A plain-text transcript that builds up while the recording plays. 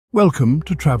Welcome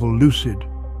to Travel Lucid.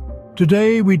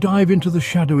 Today we dive into the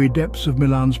shadowy depths of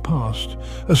Milan's past,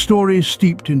 a story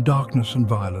steeped in darkness and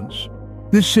violence.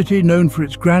 This city, known for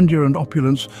its grandeur and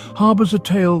opulence, harbors a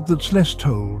tale that's less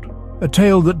told. A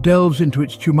tale that delves into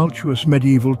its tumultuous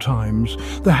medieval times,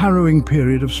 the harrowing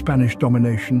period of Spanish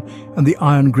domination, and the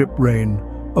iron-grip reign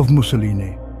of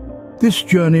Mussolini. This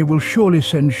journey will surely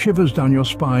send shivers down your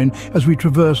spine as we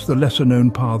traverse the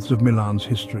lesser-known paths of Milan's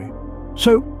history.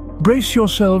 So, brace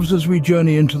yourselves as we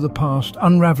journey into the past,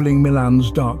 unraveling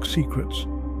Milan's dark secrets.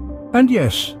 And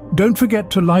yes, don't forget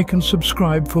to like and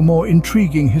subscribe for more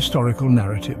intriguing historical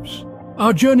narratives.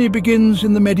 Our journey begins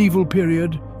in the medieval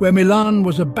period, where Milan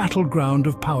was a battleground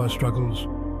of power struggles.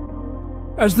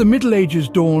 As the Middle Ages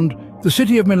dawned, the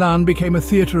city of Milan became a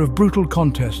theatre of brutal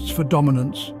contests for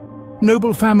dominance.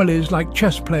 Noble families, like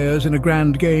chess players in a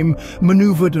grand game,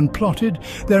 maneuvered and plotted,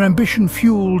 their ambition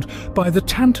fueled by the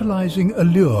tantalizing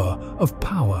allure of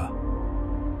power.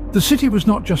 The city was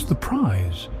not just the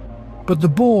prize, but the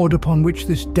board upon which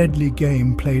this deadly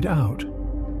game played out.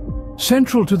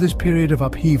 Central to this period of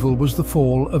upheaval was the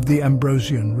fall of the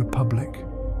Ambrosian Republic.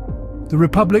 The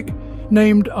Republic,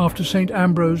 named after St.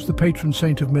 Ambrose, the patron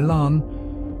saint of Milan,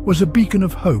 was a beacon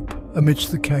of hope amidst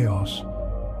the chaos.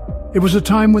 It was a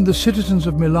time when the citizens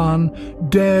of Milan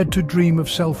dared to dream of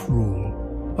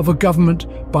self-rule, of a government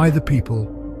by the people,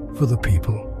 for the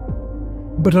people.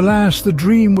 But alas, the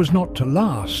dream was not to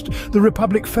last. The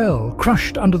Republic fell,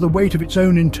 crushed under the weight of its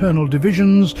own internal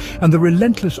divisions and the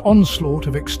relentless onslaught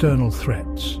of external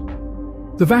threats.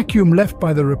 The vacuum left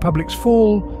by the Republic's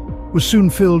fall was soon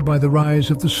filled by the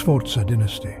rise of the Sforza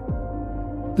dynasty.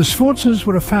 The Sforzas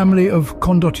were a family of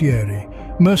condottieri,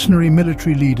 mercenary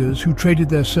military leaders who traded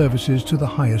their services to the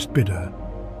highest bidder.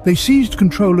 They seized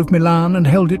control of Milan and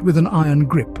held it with an iron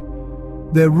grip.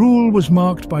 Their rule was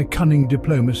marked by cunning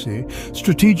diplomacy,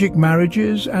 strategic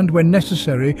marriages, and, when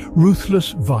necessary,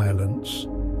 ruthless violence.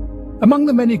 Among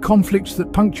the many conflicts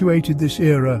that punctuated this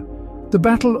era, the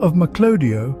Battle of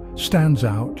Moclodio stands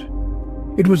out.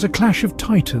 It was a clash of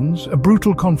titans, a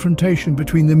brutal confrontation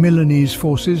between the Milanese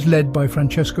forces led by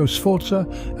Francesco Sforza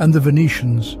and the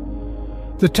Venetians.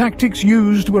 The tactics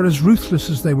used were as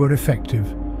ruthless as they were effective.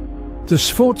 The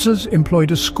Sforzas employed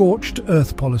a scorched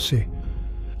earth policy,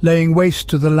 laying waste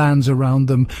to the lands around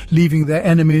them, leaving their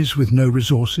enemies with no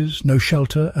resources, no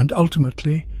shelter, and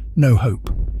ultimately, no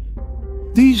hope.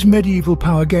 These medieval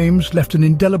power games left an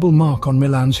indelible mark on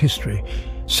Milan's history,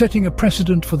 setting a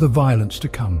precedent for the violence to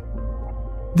come.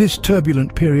 This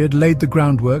turbulent period laid the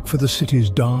groundwork for the city's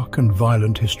dark and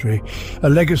violent history, a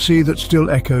legacy that still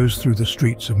echoes through the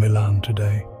streets of Milan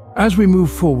today. As we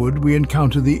move forward, we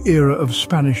encounter the era of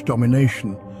Spanish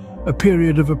domination, a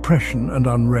period of oppression and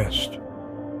unrest.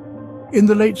 In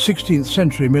the late 16th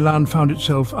century, Milan found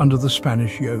itself under the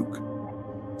Spanish yoke.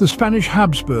 The Spanish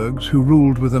Habsburgs, who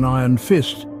ruled with an iron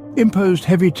fist, imposed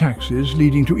heavy taxes,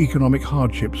 leading to economic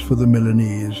hardships for the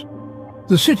Milanese.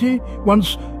 The city,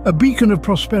 once a beacon of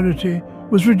prosperity,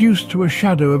 was reduced to a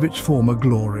shadow of its former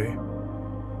glory.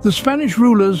 The Spanish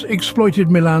rulers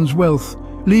exploited Milan's wealth,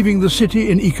 leaving the city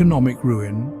in economic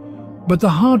ruin. But the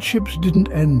hardships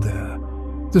didn't end there.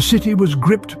 The city was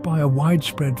gripped by a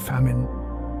widespread famine.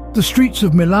 The streets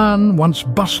of Milan, once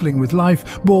bustling with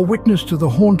life, bore witness to the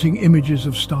haunting images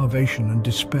of starvation and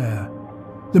despair.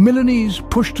 The Milanese,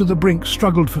 pushed to the brink,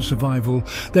 struggled for survival.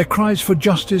 Their cries for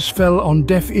justice fell on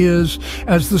deaf ears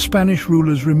as the Spanish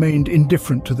rulers remained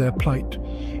indifferent to their plight.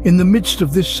 In the midst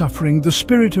of this suffering, the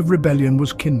spirit of rebellion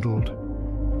was kindled.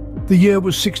 The year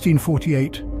was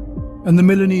 1648, and the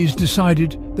Milanese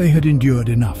decided they had endured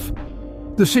enough.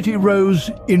 The city rose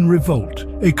in revolt,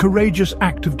 a courageous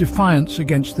act of defiance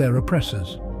against their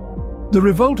oppressors. The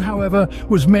revolt, however,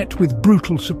 was met with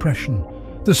brutal suppression.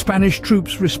 The Spanish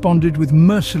troops responded with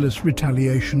merciless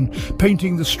retaliation,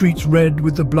 painting the streets red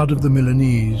with the blood of the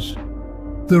Milanese.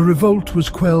 The revolt was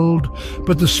quelled,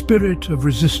 but the spirit of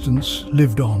resistance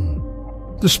lived on.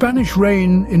 The Spanish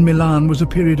reign in Milan was a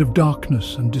period of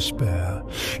darkness and despair.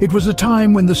 It was a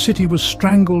time when the city was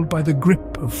strangled by the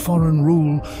grip of foreign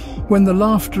rule, when the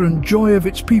laughter and joy of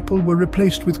its people were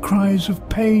replaced with cries of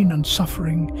pain and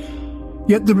suffering.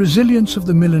 Yet the resilience of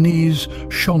the Milanese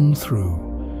shone through.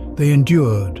 They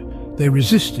endured, they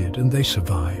resisted, and they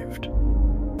survived.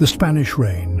 The Spanish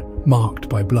reign, marked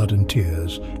by blood and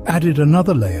tears, added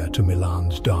another layer to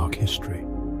Milan's dark history.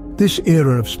 This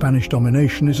era of Spanish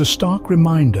domination is a stark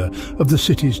reminder of the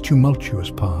city's tumultuous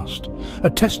past, a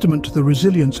testament to the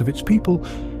resilience of its people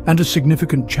and a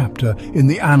significant chapter in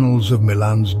the annals of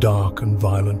Milan's dark and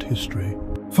violent history.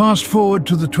 Fast forward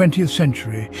to the 20th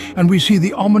century, and we see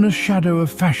the ominous shadow of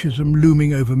fascism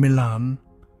looming over Milan.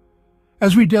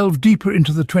 As we delve deeper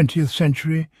into the 20th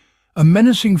century, a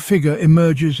menacing figure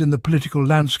emerges in the political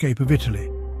landscape of Italy.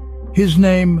 His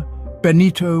name,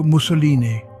 Benito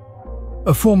Mussolini.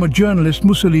 A former journalist,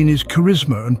 Mussolini's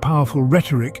charisma and powerful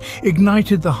rhetoric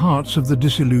ignited the hearts of the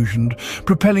disillusioned,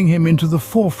 propelling him into the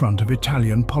forefront of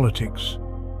Italian politics.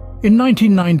 In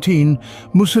 1919,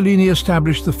 Mussolini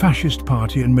established the Fascist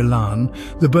Party in Milan,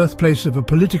 the birthplace of a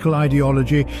political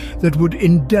ideology that would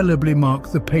indelibly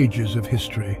mark the pages of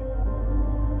history.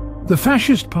 The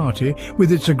Fascist Party,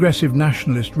 with its aggressive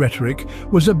nationalist rhetoric,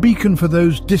 was a beacon for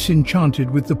those disenchanted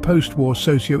with the post-war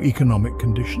socio-economic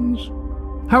conditions.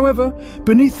 However,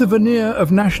 beneath the veneer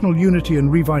of national unity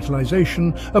and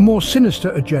revitalization, a more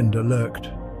sinister agenda lurked.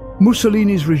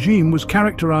 Mussolini's regime was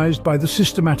characterized by the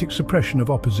systematic suppression of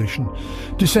opposition.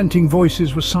 Dissenting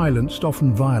voices were silenced,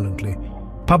 often violently.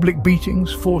 Public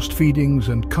beatings, forced feedings,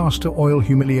 and castor oil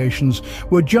humiliations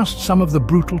were just some of the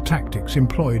brutal tactics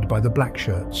employed by the Black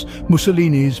Shirts,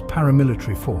 Mussolini's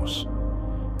paramilitary force.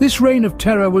 This reign of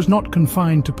terror was not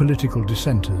confined to political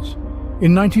dissenters.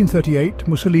 In 1938,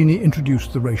 Mussolini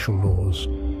introduced the racial laws,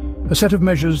 a set of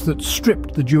measures that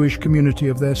stripped the Jewish community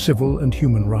of their civil and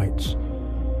human rights.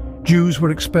 Jews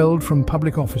were expelled from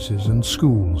public offices and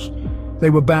schools. They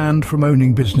were banned from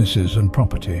owning businesses and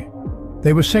property.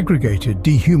 They were segregated,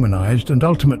 dehumanized, and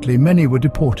ultimately many were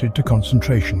deported to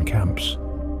concentration camps.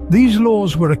 These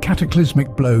laws were a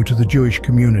cataclysmic blow to the Jewish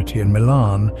community in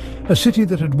Milan, a city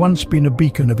that had once been a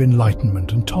beacon of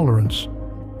enlightenment and tolerance.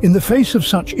 In the face of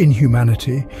such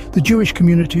inhumanity, the Jewish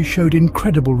community showed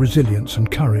incredible resilience and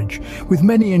courage, with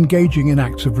many engaging in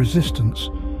acts of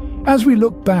resistance. As we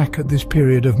look back at this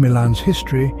period of Milan's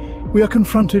history, we are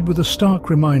confronted with a stark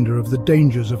reminder of the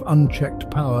dangers of unchecked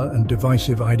power and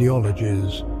divisive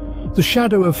ideologies. The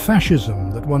shadow of fascism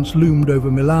that once loomed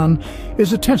over Milan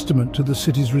is a testament to the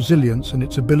city's resilience and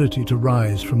its ability to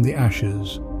rise from the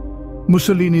ashes.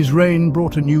 Mussolini's reign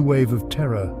brought a new wave of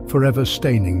terror, forever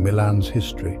staining Milan's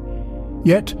history.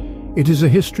 Yet, it is a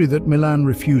history that Milan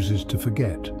refuses to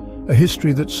forget. A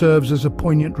history that serves as a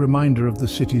poignant reminder of the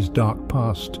city's dark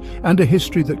past, and a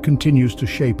history that continues to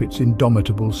shape its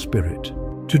indomitable spirit.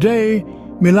 Today,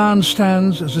 Milan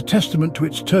stands as a testament to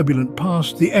its turbulent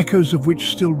past, the echoes of which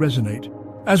still resonate.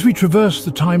 As we traverse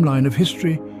the timeline of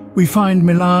history, we find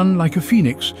Milan, like a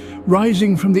phoenix,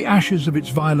 rising from the ashes of its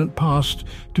violent past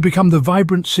to become the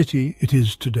vibrant city it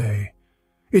is today.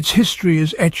 Its history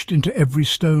is etched into every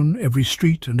stone, every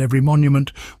street, and every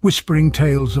monument, whispering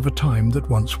tales of a time that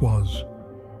once was.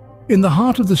 In the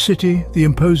heart of the city, the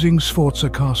imposing Sforza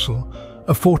Castle,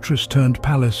 a fortress turned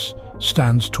palace,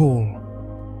 stands tall.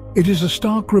 It is a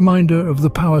stark reminder of the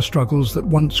power struggles that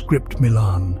once gripped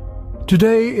Milan.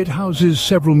 Today, it houses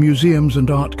several museums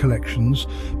and art collections,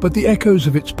 but the echoes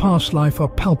of its past life are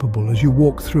palpable as you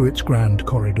walk through its grand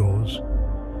corridors.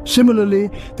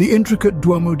 Similarly, the intricate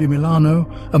Duomo di Milano,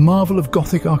 a marvel of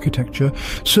Gothic architecture,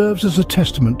 serves as a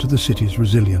testament to the city's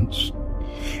resilience.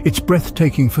 Its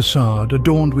breathtaking facade,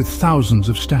 adorned with thousands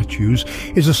of statues,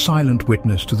 is a silent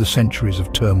witness to the centuries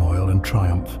of turmoil and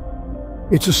triumph.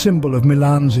 It's a symbol of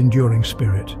Milan's enduring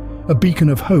spirit, a beacon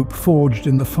of hope forged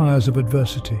in the fires of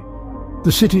adversity.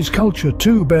 The city's culture,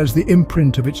 too, bears the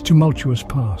imprint of its tumultuous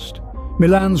past.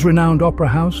 Milan's renowned opera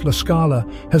house, La Scala,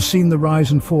 has seen the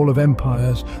rise and fall of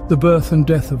empires, the birth and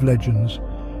death of legends.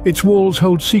 Its walls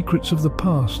hold secrets of the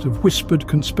past, of whispered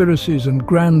conspiracies and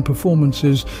grand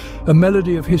performances, a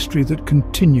melody of history that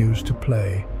continues to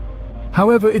play.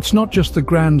 However, it's not just the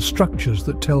grand structures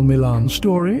that tell Milan's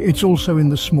story, it's also in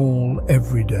the small,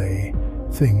 everyday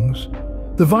things.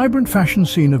 The vibrant fashion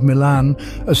scene of Milan,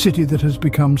 a city that has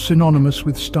become synonymous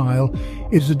with style,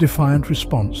 is a defiant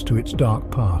response to its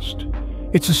dark past.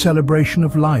 It's a celebration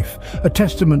of life, a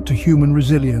testament to human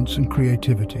resilience and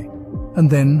creativity. And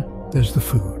then there's the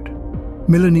food.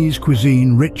 Milanese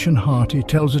cuisine, rich and hearty,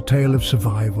 tells a tale of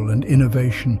survival and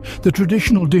innovation. The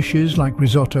traditional dishes, like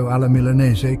risotto alla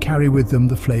Milanese, carry with them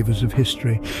the flavors of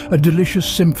history, a delicious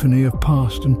symphony of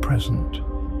past and present.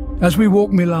 As we walk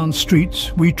Milan's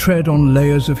streets, we tread on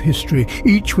layers of history,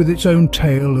 each with its own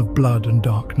tale of blood and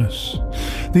darkness.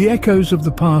 The echoes of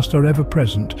the past are ever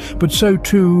present, but so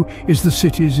too is the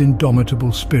city's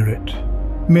indomitable spirit.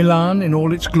 Milan, in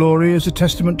all its glory, is a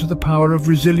testament to the power of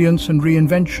resilience and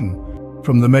reinvention.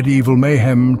 From the medieval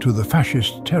mayhem to the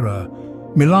fascist terror,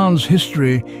 Milan's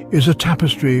history is a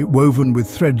tapestry woven with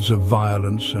threads of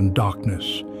violence and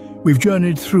darkness. We've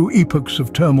journeyed through epochs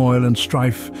of turmoil and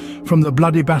strife, from the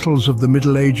bloody battles of the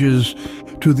Middle Ages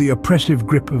to the oppressive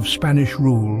grip of Spanish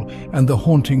rule and the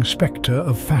haunting spectre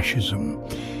of fascism.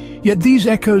 Yet these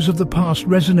echoes of the past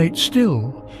resonate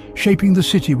still, shaping the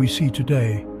city we see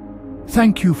today.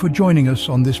 Thank you for joining us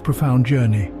on this profound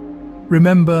journey.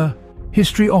 Remember,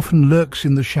 history often lurks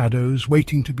in the shadows,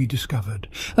 waiting to be discovered.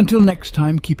 Until next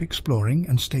time, keep exploring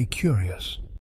and stay curious.